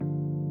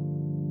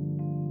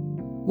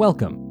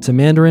Welcome to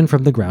Mandarin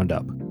from the Ground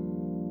Up,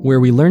 where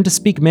we learn to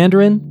speak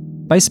Mandarin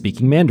by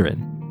speaking Mandarin.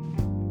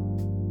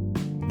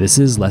 This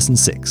is Lesson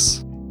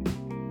 6.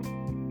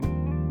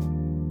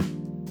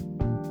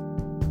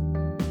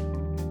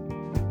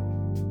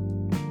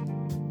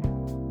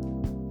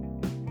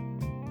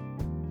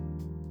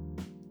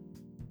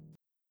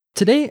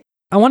 Today,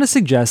 I want to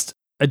suggest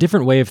a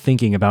different way of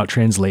thinking about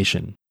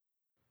translation.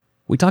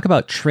 We talk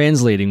about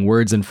translating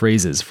words and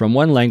phrases from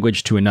one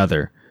language to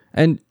another,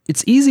 and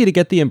it's easy to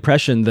get the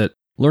impression that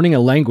learning a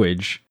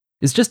language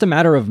is just a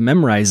matter of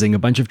memorizing a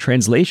bunch of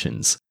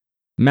translations,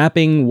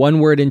 mapping one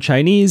word in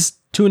Chinese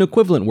to an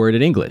equivalent word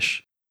in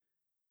English.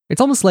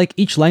 It's almost like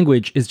each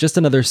language is just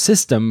another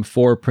system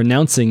for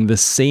pronouncing the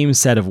same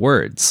set of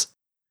words.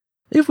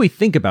 If we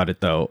think about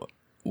it, though,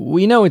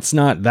 we know it's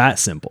not that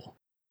simple.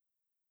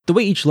 The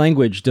way each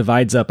language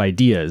divides up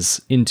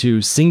ideas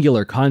into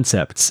singular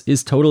concepts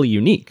is totally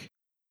unique.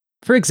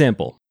 For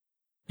example,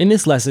 in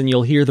this lesson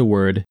you'll hear the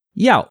word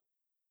yao.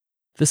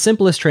 The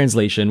simplest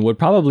translation would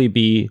probably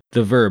be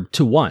the verb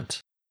to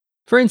want.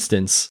 For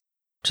instance,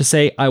 to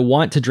say I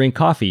want to drink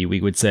coffee, we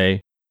would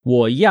say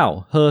我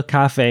要喝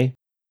咖啡.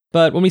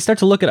 But when we start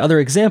to look at other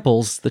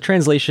examples, the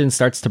translation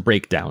starts to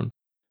break down.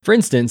 For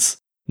instance,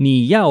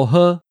 你要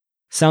喝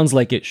sounds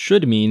like it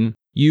should mean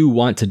you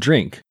want to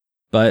drink,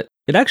 but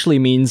it actually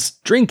means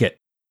drink it,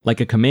 like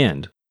a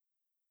command.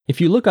 If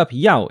you look up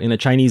yao in a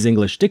Chinese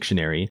English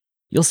dictionary,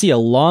 you'll see a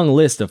long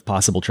list of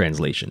possible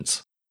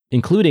translations,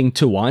 including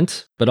to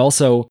want, but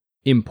also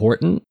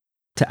important,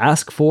 to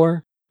ask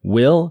for,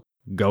 will,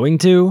 going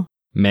to,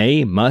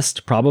 may,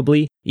 must,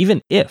 probably, even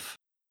if.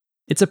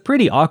 It's a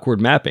pretty awkward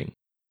mapping.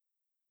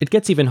 It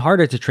gets even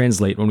harder to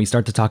translate when we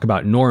start to talk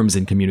about norms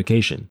in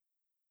communication.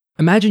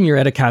 Imagine you're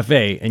at a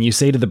cafe and you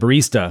say to the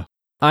barista,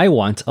 I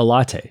want a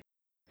latte.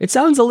 It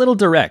sounds a little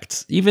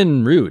direct,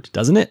 even rude,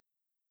 doesn't it?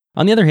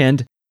 On the other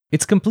hand,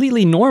 it's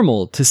completely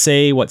normal to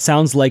say what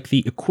sounds like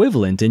the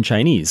equivalent in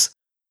Chinese.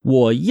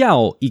 我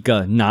要一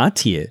个拿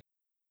铁.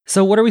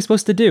 So what are we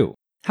supposed to do?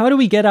 How do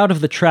we get out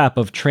of the trap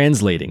of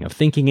translating, of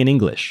thinking in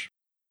English?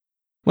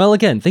 Well,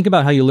 again, think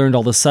about how you learned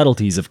all the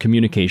subtleties of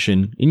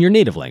communication in your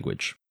native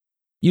language.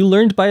 You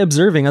learned by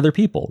observing other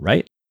people,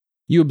 right?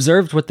 You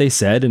observed what they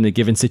said in a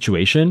given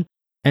situation,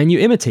 and you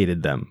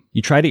imitated them.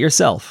 You tried it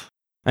yourself,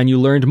 and you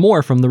learned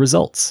more from the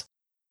results.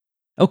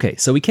 Okay,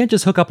 so we can't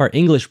just hook up our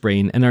English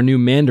brain and our new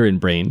Mandarin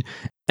brain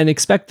and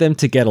expect them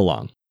to get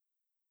along.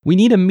 We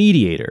need a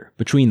mediator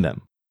between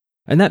them.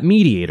 And that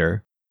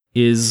mediator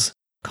is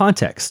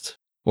context,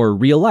 or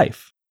real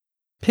life.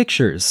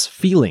 Pictures,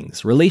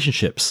 feelings,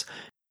 relationships,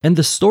 and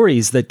the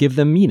stories that give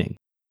them meaning.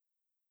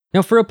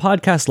 Now, for a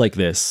podcast like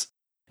this,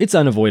 it's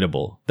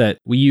unavoidable that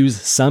we use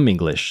some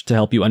English to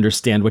help you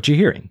understand what you're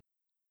hearing.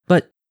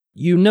 But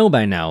you know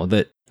by now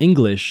that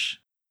English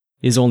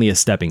is only a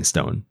stepping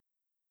stone.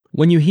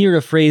 When you hear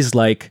a phrase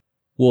like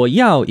我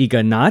要一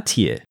个拿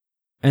铁,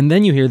 and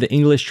then you hear the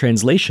English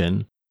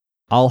translation,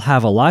 I'll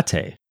have a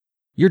latte,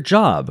 your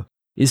job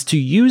is to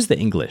use the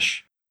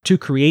English to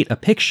create a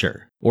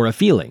picture or a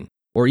feeling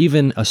or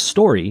even a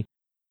story,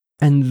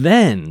 and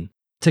then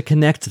to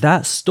connect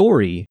that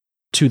story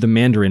to the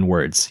Mandarin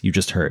words you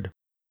just heard.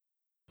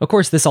 Of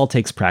course, this all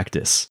takes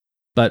practice,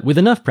 but with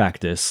enough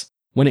practice,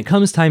 when it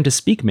comes time to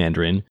speak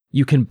Mandarin,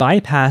 you can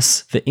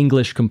bypass the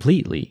English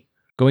completely,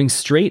 going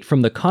straight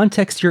from the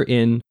context you're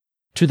in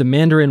to the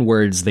Mandarin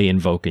words they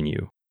invoke in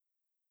you.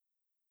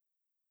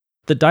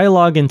 The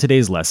dialogue in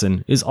today's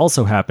lesson is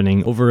also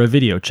happening over a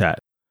video chat.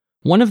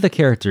 One of the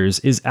characters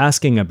is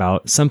asking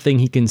about something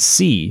he can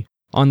see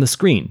on the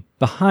screen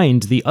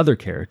behind the other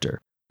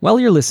character. While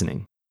you're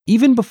listening,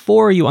 even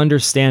before you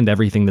understand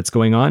everything that's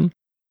going on,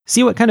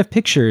 see what kind of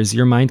pictures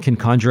your mind can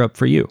conjure up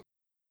for you.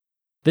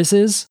 This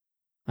is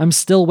I'm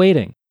Still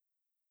Waiting.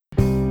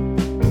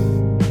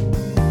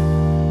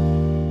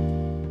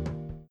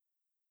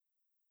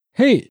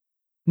 Hey,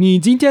 你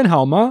今天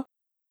好吗？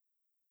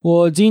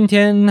我今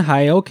天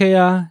还 OK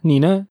啊，你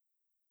呢？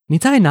你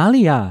在哪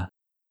里啊？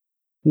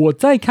我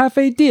在咖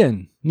啡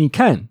店，你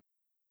看。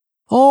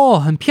哦，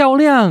很漂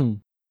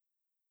亮。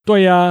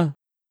对呀，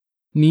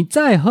你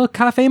在喝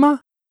咖啡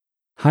吗？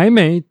还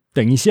没，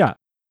等一下。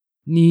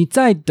你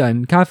在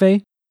等咖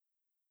啡？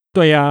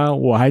对呀，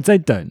我还在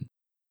等。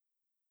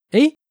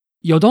诶，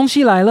有东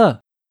西来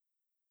了。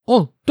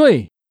哦，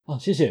对，哦，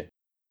谢谢。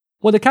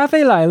我的咖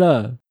啡来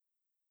了。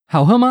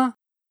好喝吗？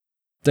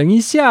等一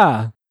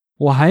下，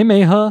我还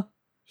没喝。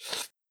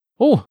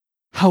哦，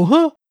好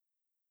喝，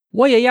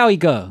我也要一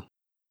个。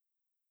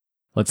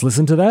Let's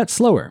listen to that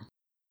slower.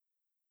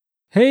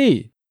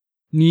 Hey,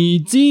 你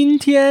今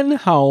天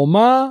好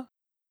吗？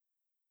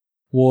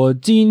我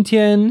今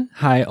天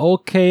还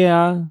OK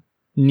啊，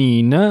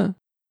你呢？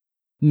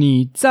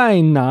你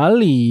在哪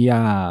里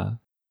呀？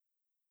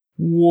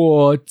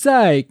我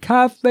在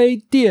咖啡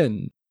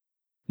店，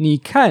你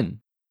看。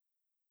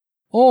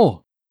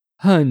哦，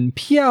很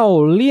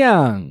漂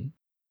亮。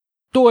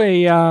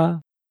对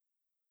呀，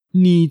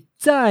你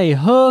在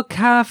喝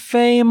咖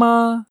啡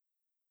吗？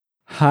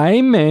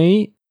还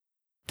没，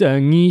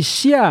等一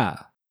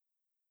下。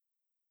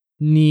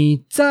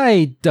你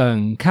在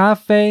等咖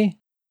啡？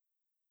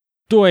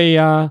对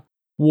呀，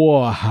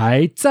我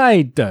还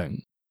在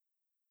等。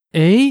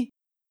诶，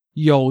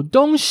有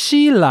东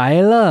西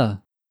来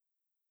了。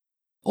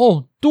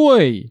哦，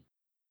对，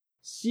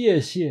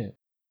谢谢。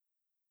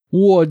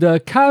我的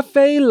咖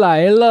啡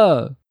来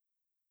了。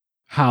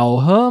好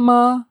喝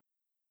吗？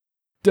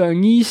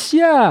等一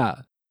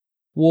下，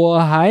我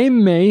还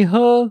没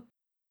喝。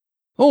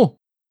哦，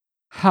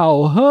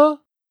好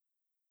喝。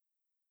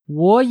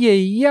我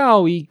也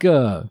要一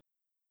个。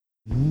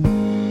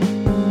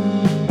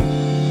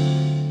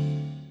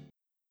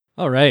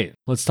All right,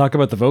 let's talk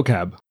about the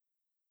vocab.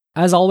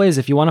 As always,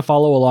 if you want to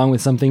follow along with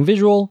something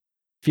visual,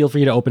 feel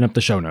free to open up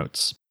the show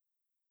notes.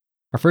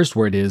 Our first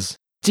word is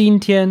今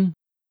天,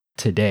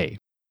 today.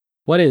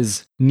 What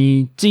is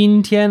你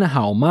今天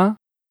好吗?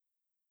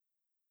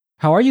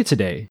 How are you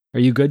today?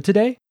 Are you good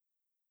today?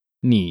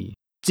 你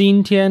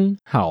今天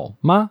好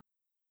吗?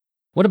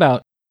 What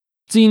about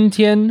今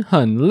天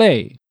很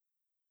累?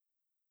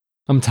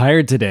 I'm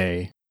tired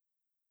today.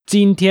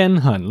 今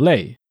天很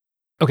累.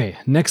 Okay,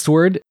 next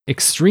word,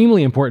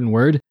 extremely important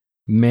word,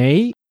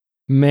 没.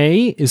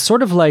 May is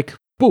sort of like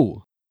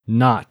不,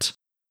 not,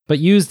 but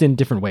used in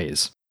different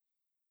ways.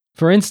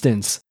 For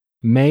instance,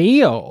 没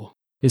有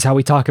is how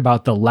we talk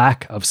about the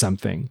lack of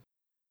something.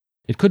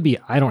 It could be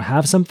I don't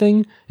have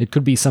something, it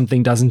could be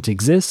something doesn't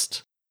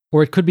exist,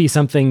 or it could be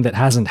something that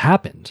hasn't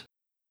happened.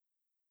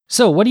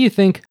 So, what do you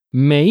think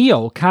没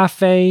有咖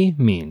啡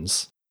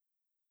means?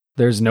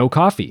 There's no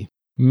coffee.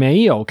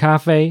 没有咖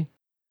啡.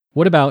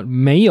 What about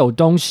没有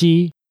东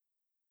西?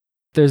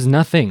 There's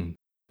nothing.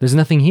 There's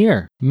nothing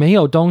here. 没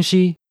有东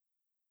西.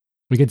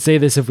 We could say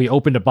this if we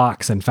opened a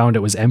box and found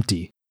it was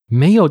empty.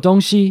 没有东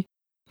西.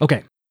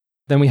 Okay.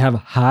 Then we have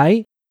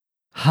还.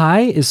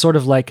 还 is sort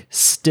of like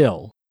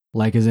still,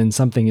 like as in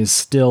something is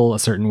still a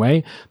certain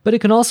way, but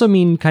it can also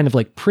mean kind of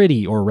like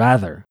pretty or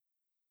rather.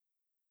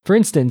 For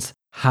instance,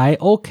 还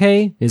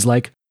okay is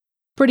like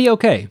pretty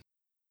okay.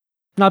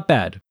 Not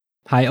bad.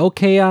 还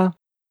okay 啊?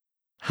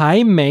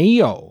 还没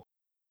有.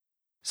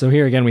 So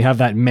here again we have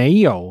that 没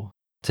有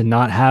to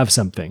not have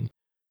something.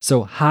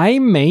 So 还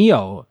没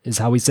有 is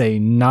how we say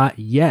not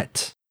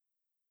yet.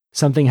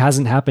 Something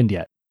hasn't happened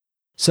yet.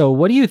 So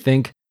what do you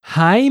think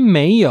还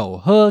没有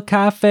喝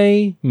咖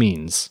啡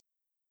means?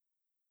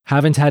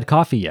 Haven't had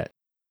coffee yet.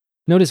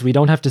 Notice we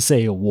don't have to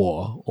say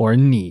我 or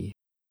你.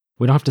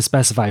 We don't have to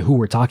specify who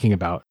we're talking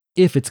about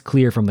if it's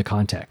clear from the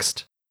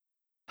context.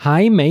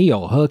 还没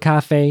有喝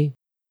咖啡.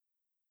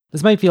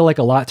 This might feel like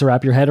a lot to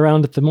wrap your head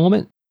around at the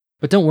moment,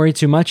 but don't worry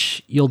too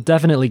much. You'll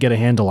definitely get a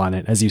handle on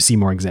it as you see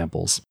more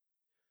examples.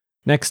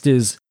 Next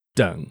is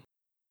等.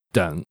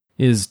 等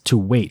is to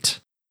wait.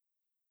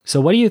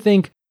 So what do you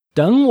think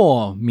等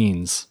我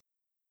means?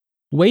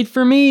 Wait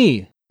for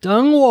me.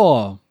 等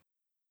我.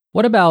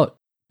 What about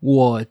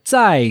我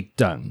在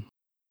等?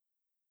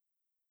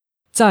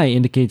 在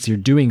indicates you're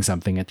doing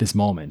something at this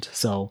moment.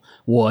 So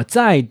我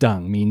在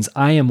等 means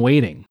I am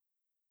waiting.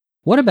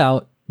 What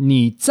about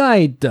你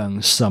在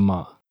等什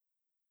么?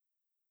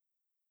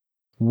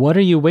 What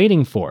are you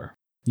waiting for?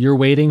 You're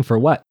waiting for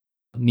what?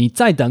 你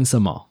在等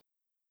什么?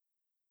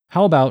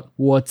 How about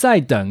我在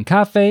等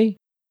咖啡?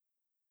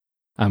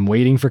 I'm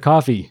waiting for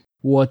coffee.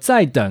 我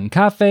在等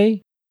咖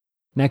啡.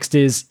 Next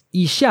is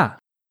一下.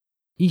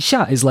 一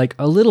下 is like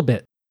a little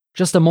bit,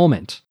 just a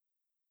moment.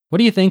 What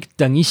do you think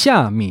等一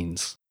下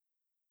means?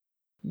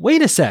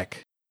 Wait a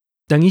sec.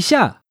 等一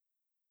下.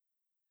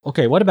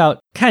 Okay, what about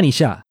看一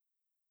下?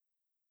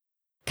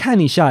 看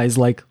一下 is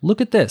like look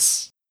at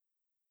this.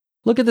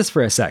 Look at this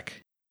for a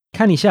sec.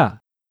 看一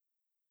下.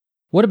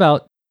 What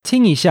about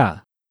听一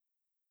下?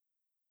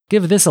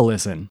 Give this a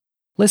listen.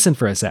 Listen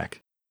for a sec.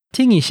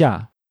 听一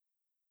下.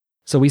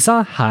 So we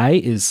saw 还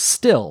is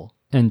still,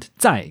 and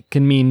在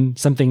can mean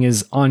something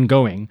is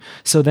ongoing.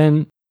 So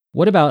then,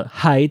 what about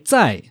还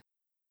在?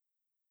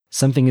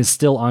 Something is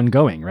still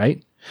ongoing,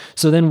 right?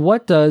 So then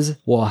what does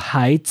我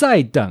还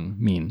在等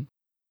mean?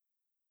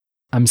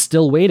 I'm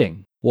still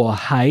waiting. 我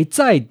还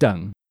在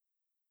等.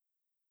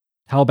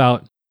 How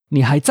about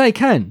你还在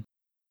看?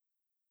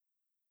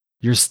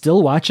 You're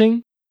still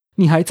watching?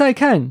 你还在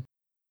看?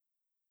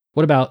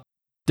 What about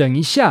等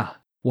一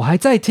下,我还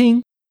在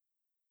听?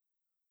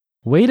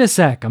 Wait a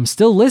sec, I'm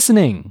still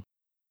listening.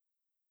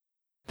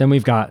 Then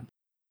we've got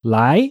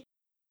来.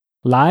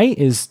 来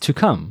is to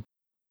come.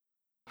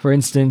 For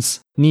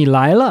instance, 你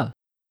来了.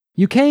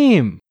 You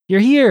came.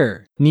 You're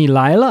here. 你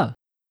来了.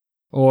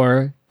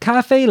 Or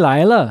咖啡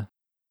来了.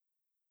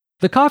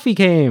 The coffee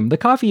came. The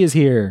coffee is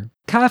here.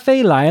 咖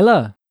啡来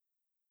了.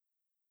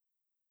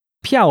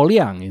 漂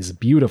亮 is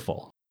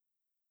beautiful.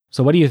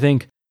 So what do you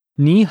think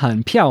你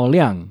很漂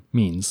亮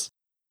means?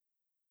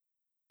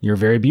 You're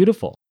very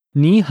beautiful.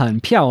 你很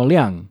漂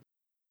亮.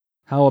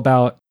 How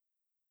about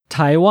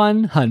台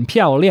湾很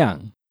漂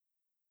亮?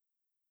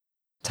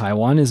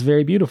 Taiwan is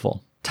very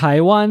beautiful.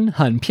 台湾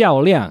很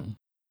漂亮.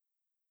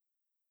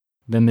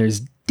 Then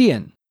there's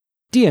店.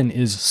 店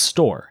is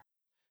store.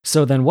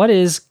 So then what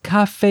is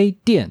咖啡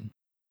店?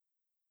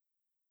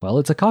 Well,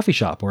 it's a coffee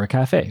shop or a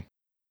cafe.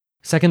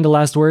 Second to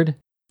last word,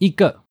 一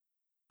个.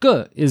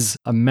 ge is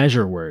a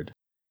measure word.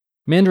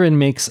 Mandarin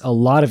makes a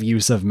lot of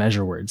use of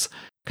measure words,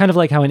 kind of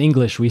like how in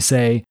English we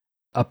say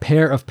a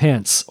pair of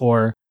pants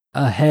or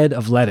a head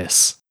of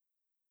lettuce.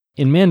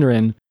 In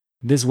Mandarin,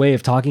 this way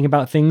of talking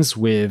about things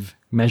with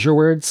measure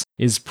words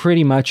is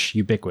pretty much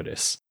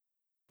ubiquitous.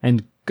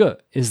 And ge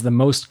is the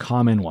most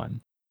common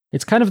one.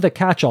 It's kind of the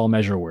catch-all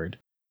measure word,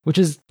 which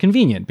is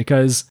convenient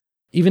because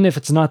even if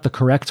it's not the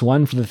correct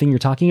one for the thing you're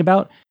talking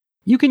about,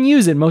 you can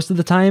use it most of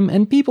the time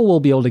and people will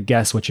be able to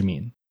guess what you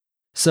mean.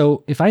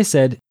 So if I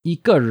said 一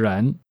个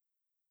人,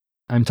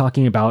 I'm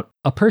talking about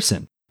a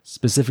person,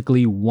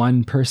 specifically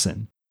one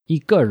person. 一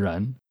个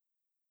人.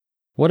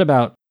 What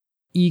about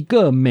一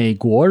个美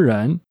国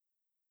人?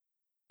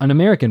 An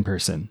American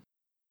person.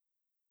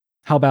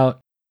 How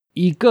about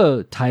一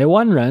个台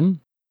湾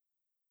人?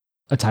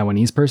 A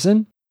Taiwanese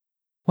person?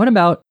 What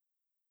about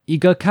一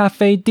个咖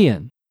啡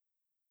店?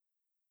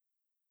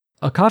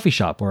 A coffee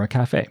shop or a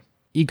cafe.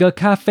 一个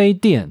咖啡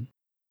店.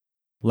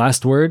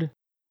 Last word,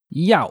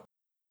 要.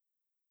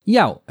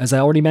 Yao, as I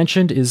already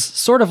mentioned, is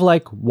sort of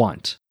like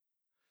want.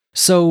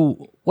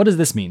 So, what does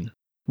this mean?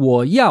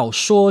 我要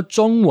说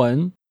中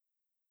文.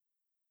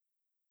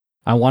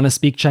 I want to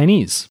speak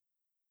Chinese.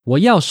 我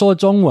要说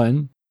中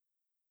文.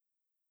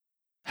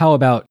 How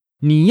about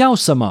你要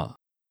什么?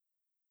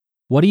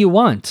 What do you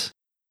want?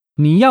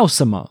 你要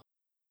什么?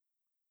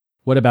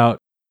 What about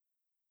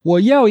我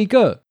要一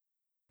个?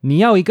 你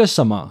要一个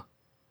什么?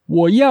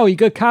 我要一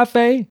个咖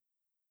啡.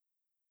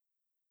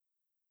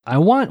 I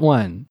want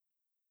one.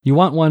 You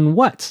want one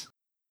what?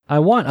 I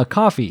want a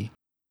coffee.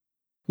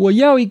 我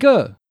要一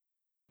个.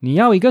 你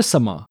要一个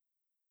什么?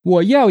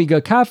 我要一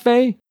个咖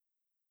啡.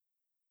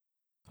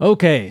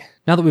 Okay,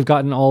 now that we've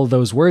gotten all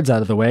those words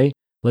out of the way,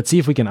 let's see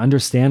if we can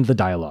understand the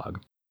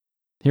dialogue.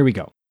 Here we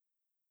go.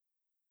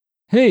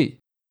 Hey,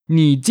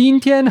 你今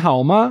天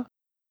好吗?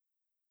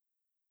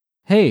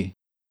 Hey,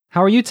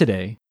 how are you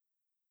today?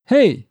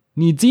 Hey,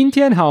 你今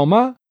天好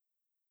吗?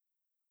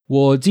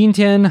 我今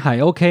天还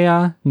OK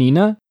啊，你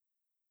呢?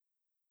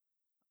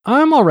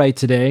 I'm alright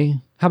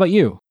today. How about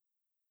you?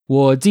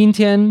 我今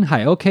天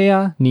还 OK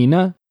啊，你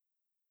呢?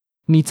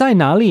 你在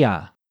哪里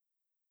啊?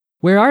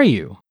 Where are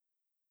you?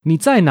 你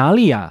在哪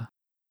里啊?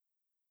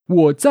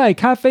 我在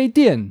咖啡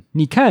店，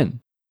你看.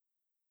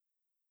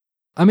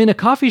 I'm in a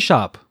coffee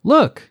shop.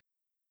 Look.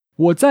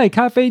 我在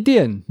咖啡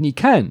店，你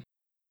看.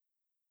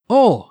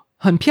 Oh,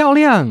 很漂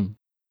亮.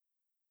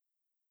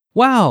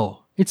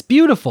 Wow, it's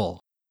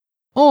beautiful.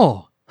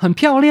 Oh, 很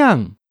漂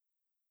亮.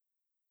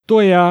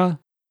 对啊.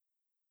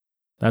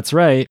 That's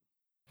right.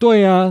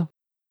 对啊.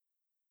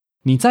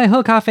 你在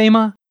喝咖啡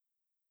吗?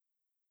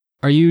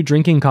 Are you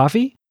drinking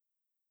coffee?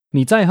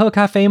 你在喝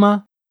咖啡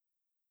吗?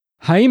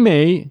 还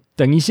没，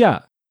等一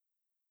下.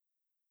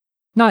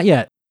 Not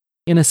yet.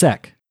 In a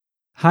sec.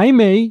 还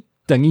没，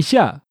等一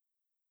下.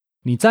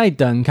 你在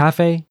等咖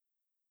啡?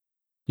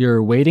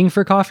 You're waiting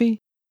for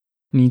coffee?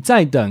 你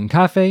在等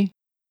咖啡?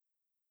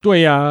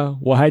 对啊，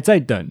我还在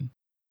等.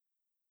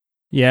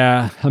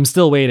 Yeah, I'm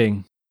still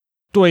waiting.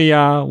 对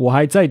呀，我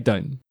还在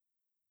等.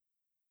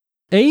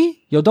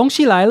 诶，有东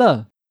西来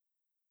了.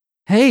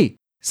 Hey,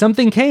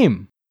 something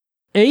came.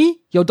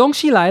 诶，有东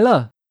西来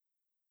了.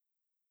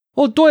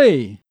 哦，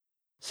对，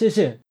谢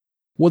谢，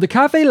我的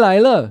咖啡来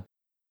了.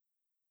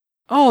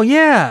 Oh,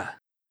 yeah.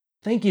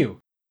 Thank you.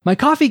 My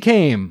coffee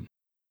came.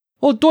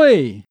 哦，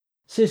对，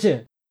谢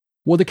谢，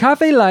我的咖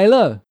啡来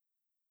了.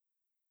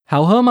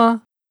 好喝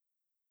吗?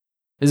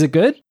 Is it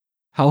good?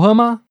 好喝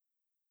吗?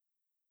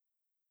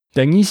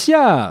 等一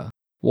下，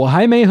我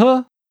还没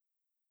喝.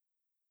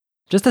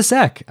 Just a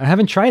sec, I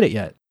haven't tried it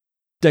yet.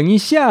 等一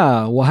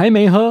下，我还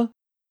没喝.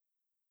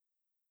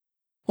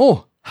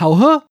 Oh, 好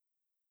喝.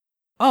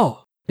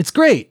 Oh, it's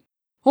great.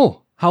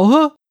 Oh, 好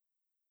喝.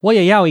 我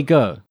也要一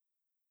个.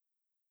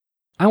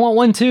 I want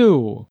one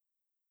too.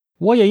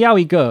 我也要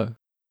一个.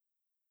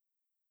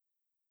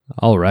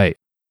 All right.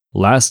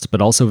 Last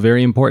but also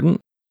very important,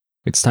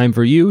 it's time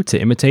for you to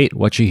imitate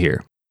what you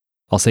hear.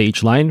 I'll say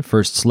each line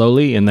first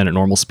slowly and then at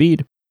normal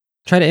speed.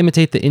 Try to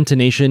imitate the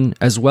intonation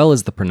as well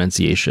as the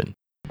pronunciation.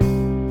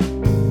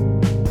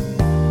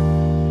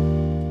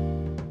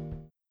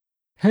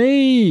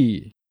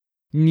 Hey,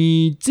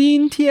 你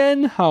今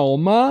天好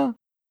吗?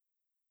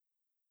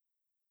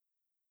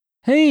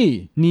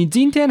 Hey, 你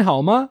今天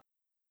好吗?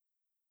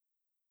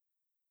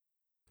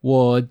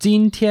 我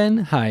今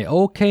天还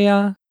OK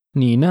啊，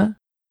你呢?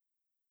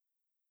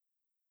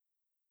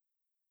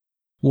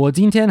 我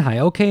今天还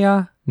OK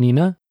啊，你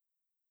呢?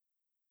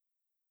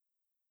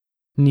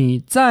 你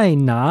在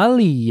哪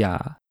里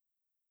呀?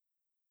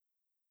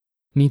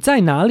 你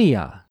在哪里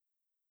呀?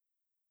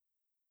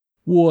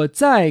 我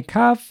在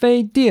咖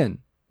啡店，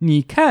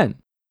你看。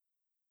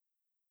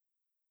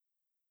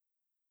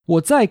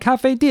我在咖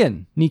啡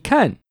店，你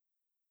看。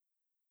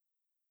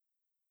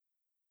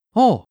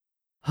哦，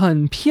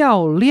很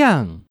漂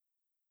亮。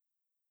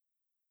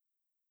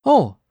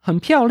哦，很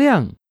漂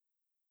亮。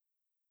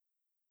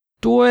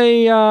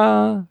对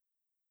呀，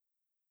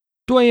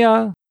对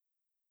呀。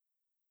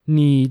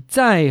你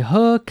在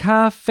喝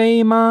咖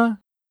啡吗？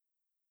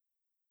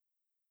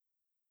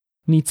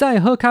你在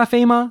喝咖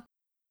啡吗？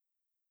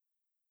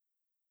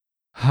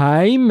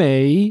还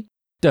没，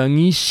等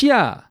一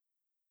下。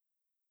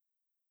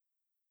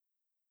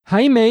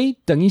还没，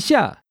等一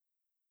下。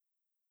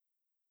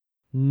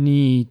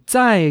你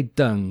在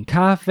等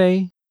咖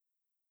啡？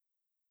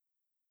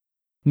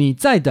你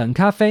在等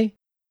咖啡？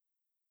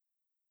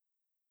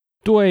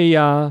对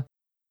呀，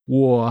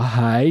我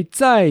还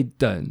在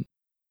等。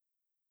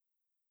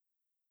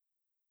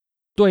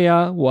对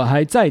呀，我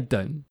还在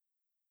等。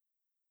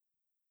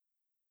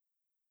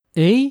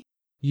诶，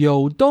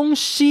有东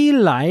西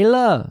来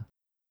了。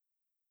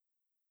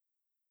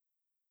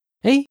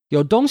诶，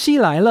有东西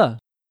来了。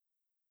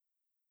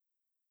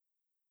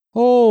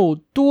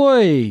哦，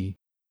对，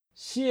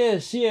谢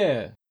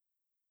谢。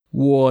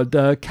我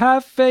的咖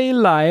啡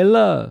来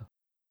了。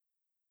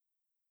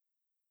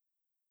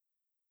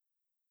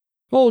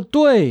哦，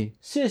对，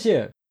谢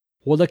谢。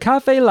我的咖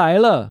啡来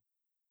了。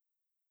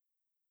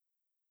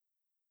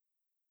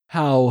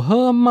好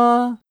喝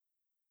吗？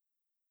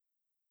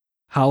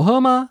好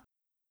喝吗？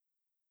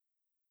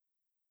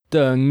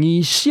等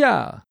一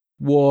下，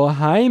我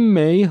还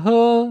没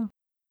喝。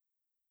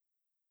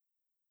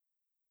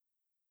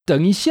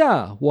等一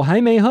下，我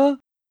还没喝。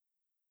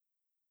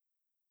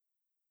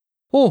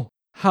哦，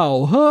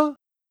好喝。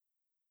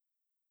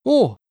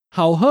哦，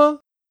好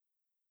喝。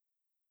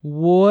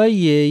我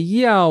也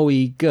要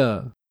一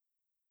个。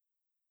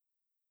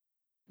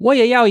我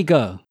也要一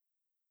个。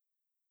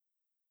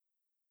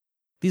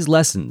These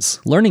lessons,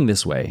 learning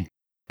this way,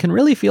 can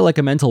really feel like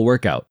a mental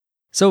workout.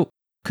 So,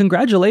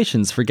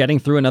 congratulations for getting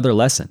through another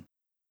lesson.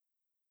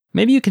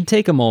 Maybe you can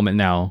take a moment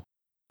now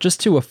just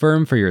to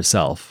affirm for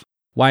yourself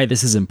why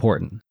this is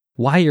important,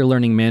 why you're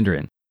learning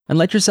Mandarin, and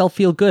let yourself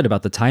feel good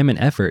about the time and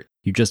effort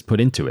you just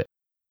put into it.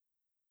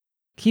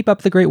 Keep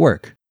up the great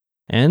work,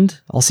 and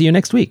I'll see you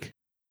next week.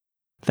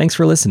 Thanks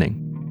for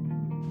listening.